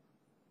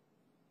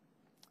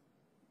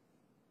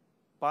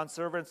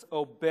 Bondservants,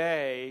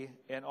 obey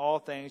in all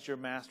things your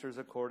masters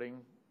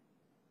according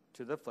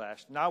to the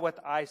flesh, not with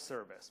eye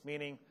service,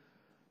 meaning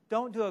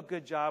don't do a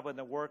good job in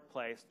the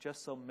workplace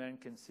just so man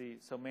can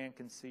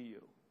see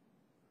you.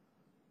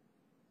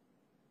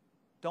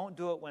 Don't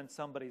do it when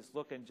somebody's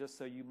looking just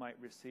so you might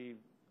receive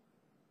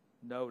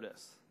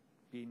notice,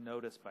 be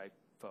noticed by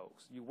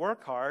folks. You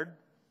work hard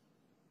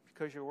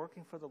because you're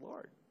working for the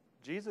Lord.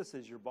 Jesus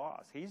is your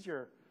boss. He's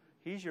your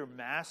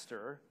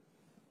master.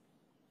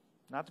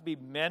 Not to be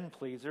men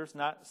pleasers,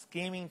 not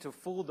scheming to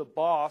fool the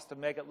boss to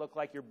make it look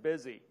like you're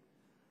busy.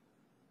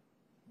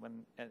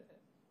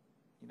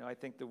 I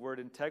think the word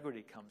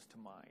integrity comes to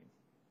mind.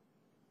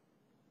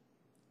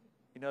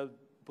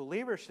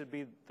 Believers should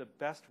be the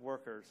best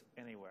workers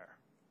anywhere,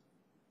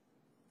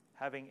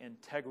 having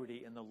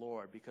integrity in the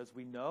Lord, because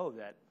we know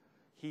that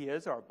He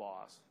is our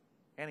boss,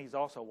 and He's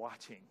also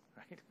watching,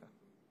 right?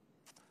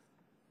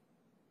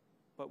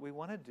 But we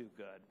want to do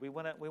good. We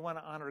want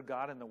to honor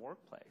God in the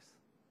workplace.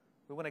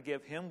 We want to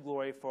give Him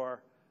glory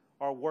for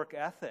our work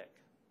ethic.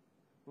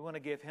 We want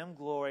to give Him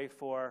glory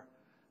for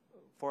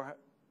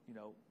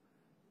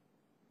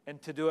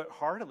and to do it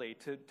heartily,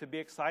 to be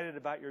excited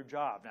about your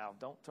job. Now,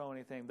 don't throw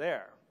anything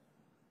there.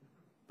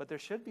 But there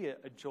should be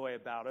a joy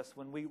about us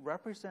when we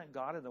represent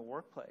God in the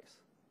workplace.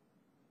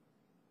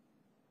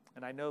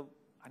 And I know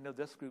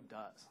this group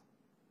does.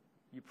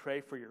 You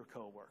pray for your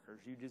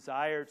coworkers. You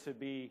desire to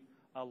be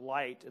a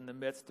light in the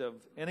midst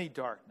of any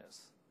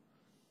darkness.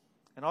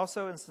 And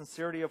also in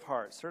sincerity of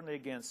heart. Certainly,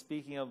 again,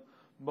 speaking of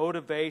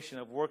motivation,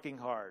 of working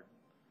hard.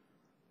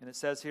 And it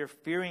says here,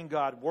 fearing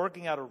God,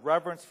 working out of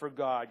reverence for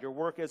God. Your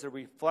work is a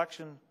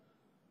reflection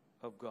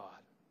of God.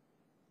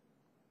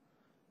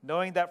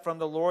 Knowing that from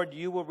the Lord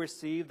you will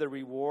receive the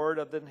reward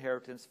of the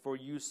inheritance, for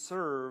you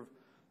serve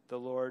the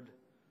Lord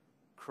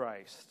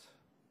Christ.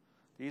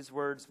 These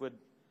words would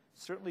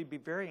certainly be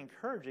very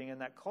encouraging in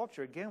that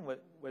culture. Again,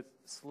 with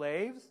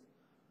slaves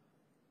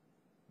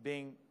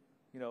being,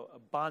 a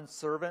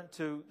bondservant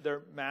to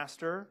their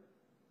master.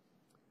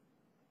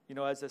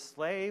 As a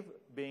slave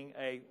being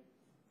a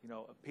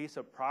piece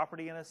of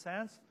property in a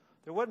sense,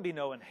 there wouldn't be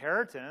no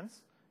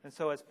inheritance. And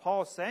so as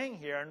Paul's saying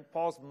here, and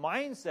Paul's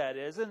mindset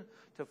isn't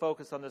to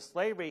focus on the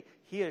slavery,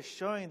 he is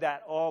showing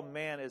that all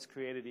man is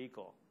created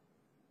equal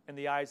in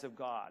the eyes of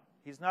God.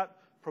 He's not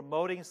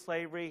promoting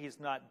slavery. He's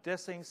not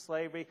dissing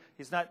slavery.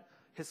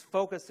 His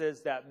focus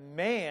is that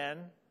man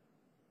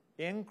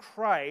in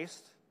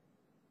Christ,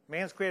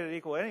 man's created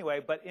equal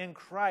anyway, but in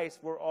Christ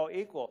we're all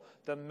equal.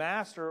 The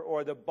master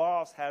or the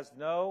boss has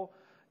no,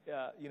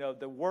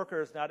 the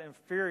worker is not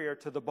inferior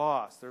to the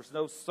boss. There's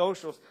no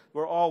social,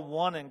 we're all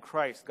one in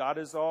Christ.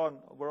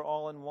 We're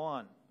all in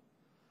one.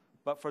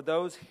 But for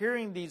those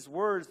hearing these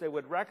words, they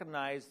would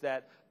recognize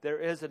that there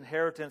is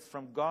inheritance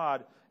from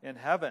God in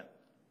heaven.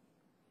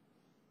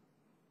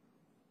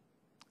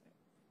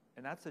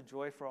 And that's a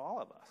joy for all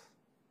of us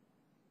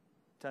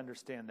to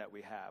understand that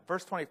we have.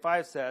 Verse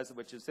 25 says,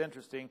 which is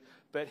interesting,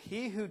 but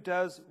he who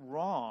does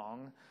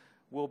wrong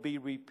will be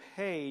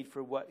repaid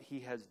for what he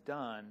has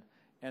done,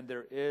 and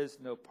there is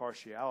no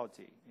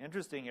partiality.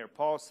 Interesting here,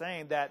 Paul's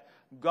saying that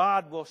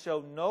God will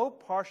show no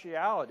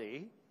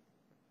partiality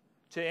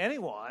to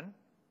anyone,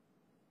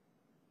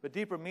 but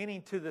deeper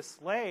meaning to the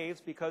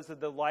slaves because of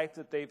the life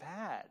that they've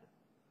had.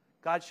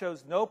 God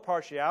shows no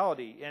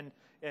partiality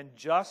in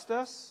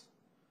justice,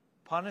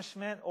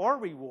 punishment, or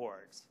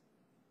rewards.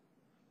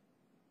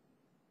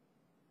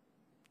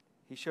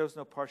 He shows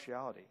no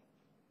partiality.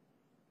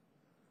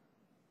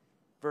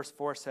 Verse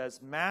 4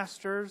 says,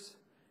 Masters,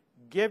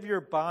 give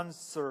your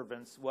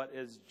bondservants what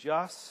is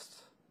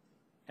just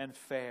and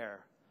fair,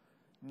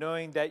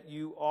 knowing that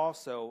you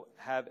also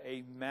have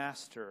a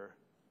master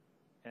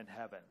in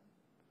heaven.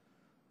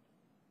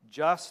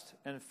 Just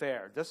and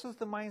fair. This is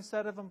the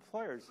mindset of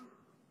employers.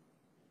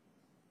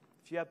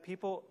 If you have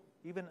people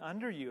even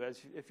under you,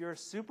 if you're a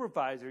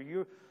supervisor,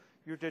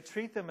 you're to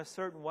treat them a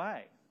certain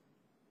way,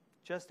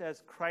 just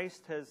as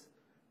Christ has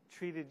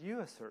treated you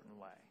a certain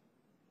way.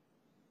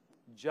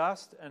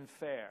 Just and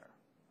fair.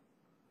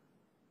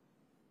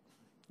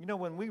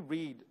 When we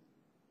read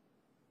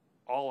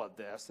all of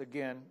this,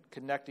 again,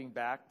 connecting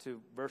back to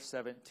verse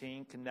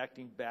 17,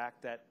 connecting back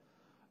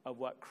of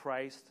what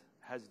Christ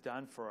has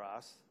done for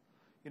us,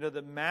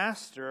 the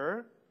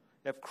master,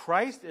 if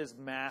Christ is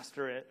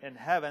master in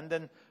heaven,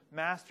 then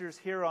masters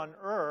here on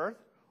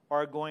earth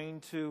are going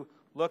to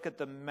look at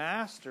the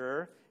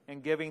master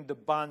and giving the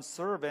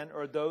bondservant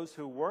or those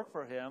who work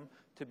for him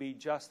to be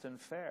just and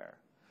fair.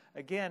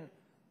 Again,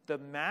 the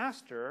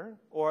master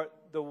or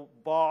the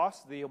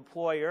boss, the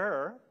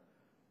employer,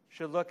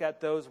 should look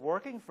at those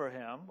working for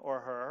him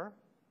or her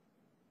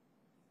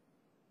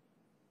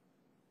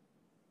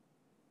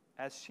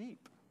as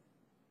sheep,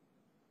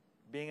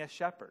 being a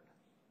shepherd,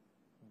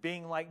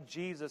 being like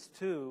Jesus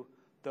to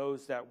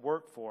those that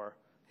work for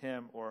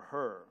him or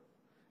her.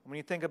 And when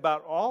you think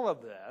about all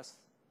of this,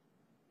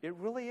 it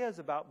really is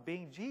about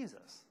being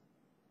Jesus.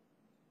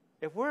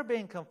 If we're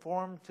being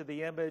conformed to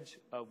the image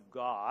of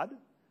God,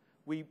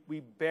 we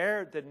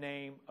bear the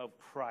name of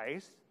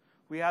Christ.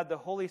 We have the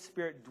Holy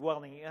Spirit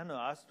dwelling in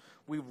us.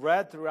 We've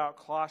read throughout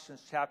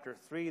Colossians chapter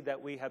 3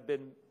 that we have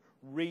been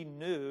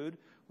renewed.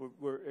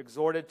 We're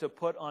exhorted to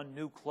put on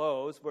new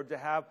clothes. We're to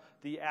have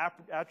the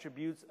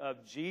attributes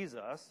of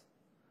Jesus,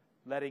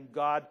 letting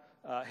God,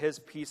 his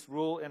peace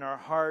rule in our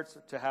hearts,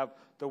 to have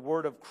the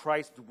word of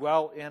Christ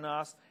dwell in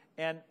us,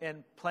 and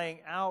playing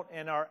out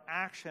in our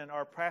action,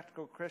 our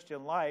practical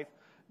Christian life,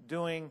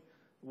 doing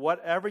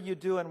whatever you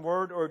do in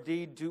word or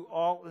deed, do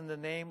all in the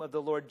name of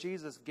the Lord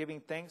Jesus,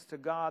 giving thanks to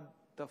God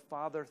the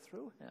Father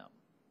through him.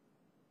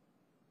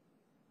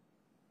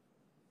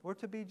 We're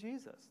to be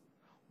Jesus.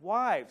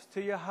 Wives,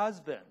 to your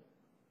husband,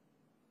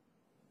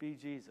 be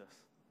Jesus.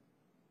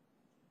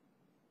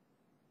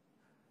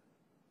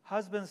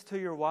 Husbands, to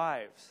your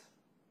wives,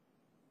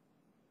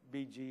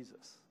 be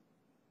Jesus.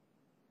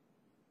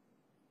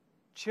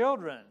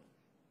 Children,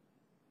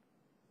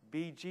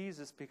 be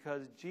Jesus,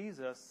 because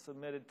Jesus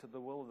submitted to the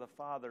will of the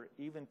Father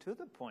even to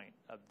the point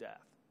of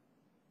death.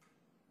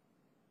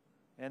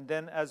 And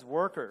then as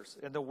workers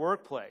in the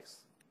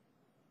workplace,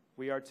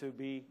 we are to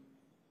be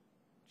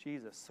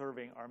Jesus,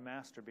 serving our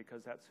master,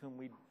 because that's whom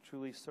we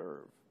truly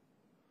serve.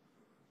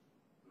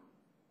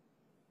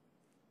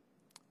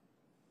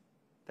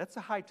 That's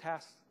a high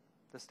task.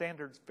 The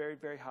standard's very,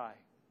 very high.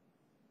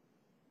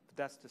 But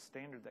that's the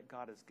standard that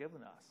God has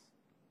given us.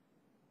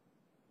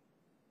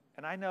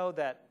 And I know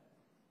that,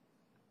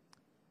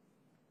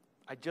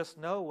 I just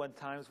know when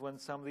times when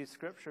some of these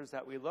scriptures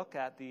that we look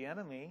at, the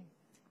enemy,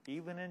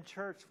 even in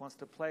church, wants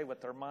to play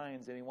with our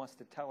minds, and he wants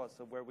to tell us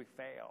of where we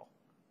fail.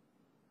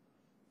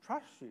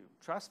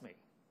 Trust me.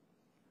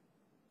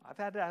 I've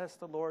had to ask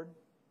the Lord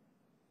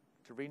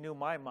to renew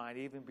my mind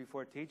even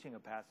before teaching a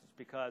passage,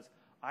 because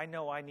I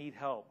know I need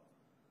help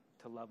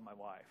to love my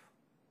wife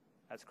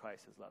as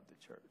Christ has loved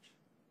the church.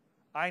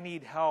 I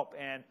need help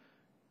in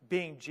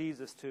being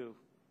Jesus to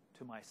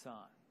my son.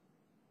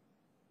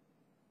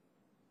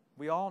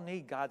 We all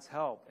need God's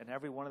help in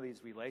every one of these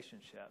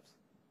relationships.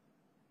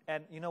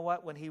 And you know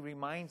what? When he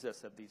reminds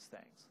us of these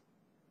things,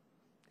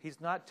 he's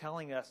not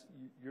telling us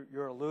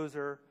you're a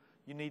loser,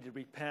 you need to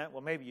repent.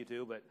 Well, maybe you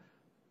do, but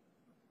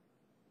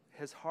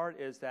his heart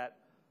is that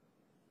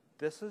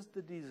this is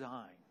the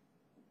design.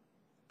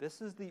 This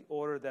is the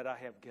order that I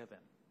have given.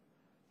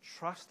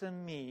 Trust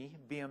in me,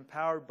 be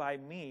empowered by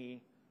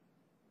me,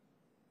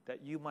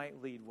 that you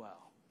might lead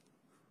well.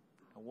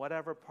 And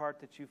whatever part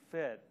that you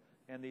fit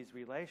in these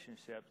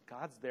relationships,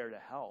 God's there to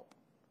help.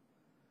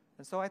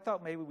 And so I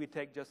thought maybe we'd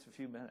take just a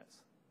few minutes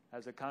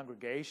as a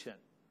congregation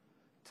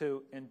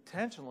to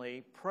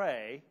intentionally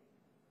pray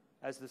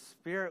as the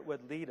Spirit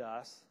would lead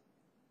us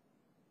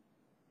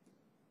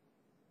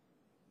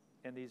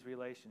in these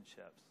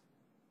relationships.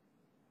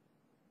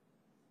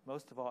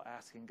 Most of all,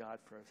 asking God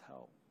for His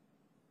help.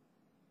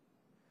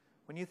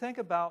 When you think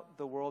about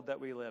the world that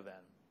we live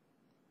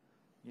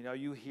in,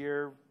 you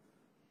hear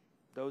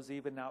those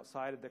even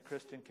outside of the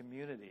Christian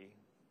community,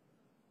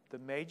 the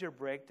major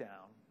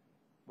breakdown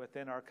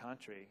within our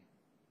country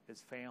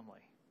is family.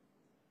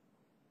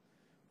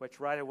 Which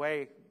right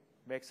away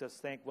makes us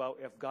think, well,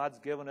 if God's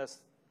given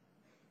us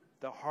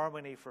the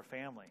harmony for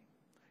family,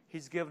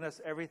 He's given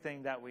us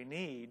everything that we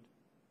need,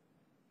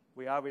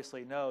 we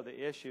obviously know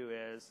the issue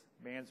is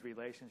man's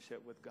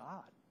relationship with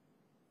God.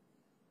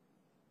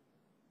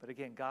 But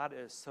again, God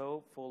is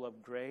so full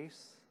of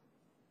grace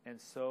and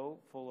so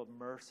full of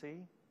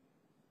mercy,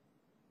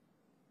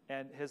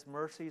 and His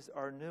mercies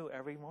are new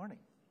every morning.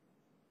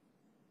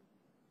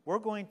 We're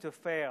going to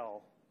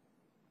fail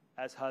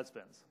as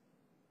husbands.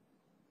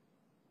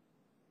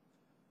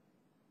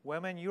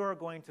 Women, you are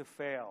going to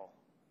fail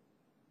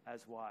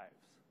as wives.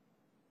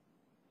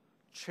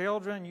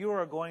 Children, you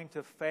are going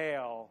to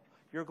fail.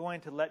 You're going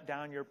to let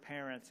down your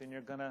parents, and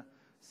you're going to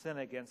sin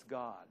against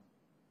God.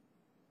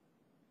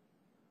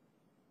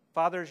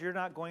 Fathers, you're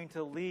not going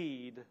to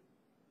lead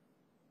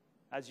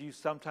as you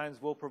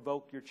sometimes will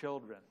provoke your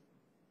children.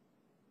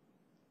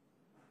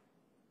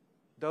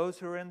 Those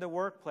who are in the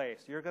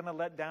workplace, you're going to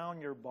let down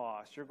your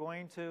boss. You're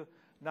going to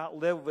not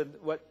live with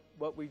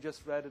what we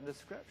just read in the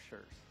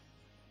Scriptures.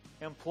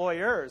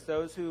 Employers,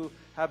 those who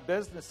have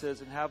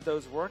businesses and have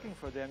those working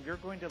for them, you're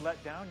going to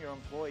let down your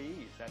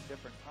employees at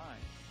different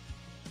times.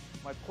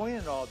 My point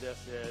in all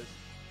this is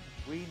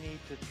we need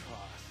to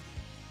trust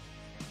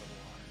in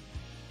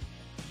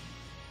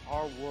the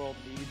Lord. Our world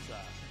needs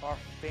us. Our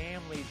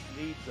families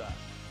need us.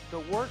 The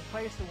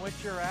workplace in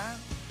which you're at,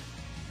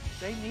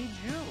 they need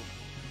you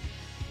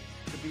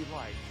to be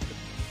light.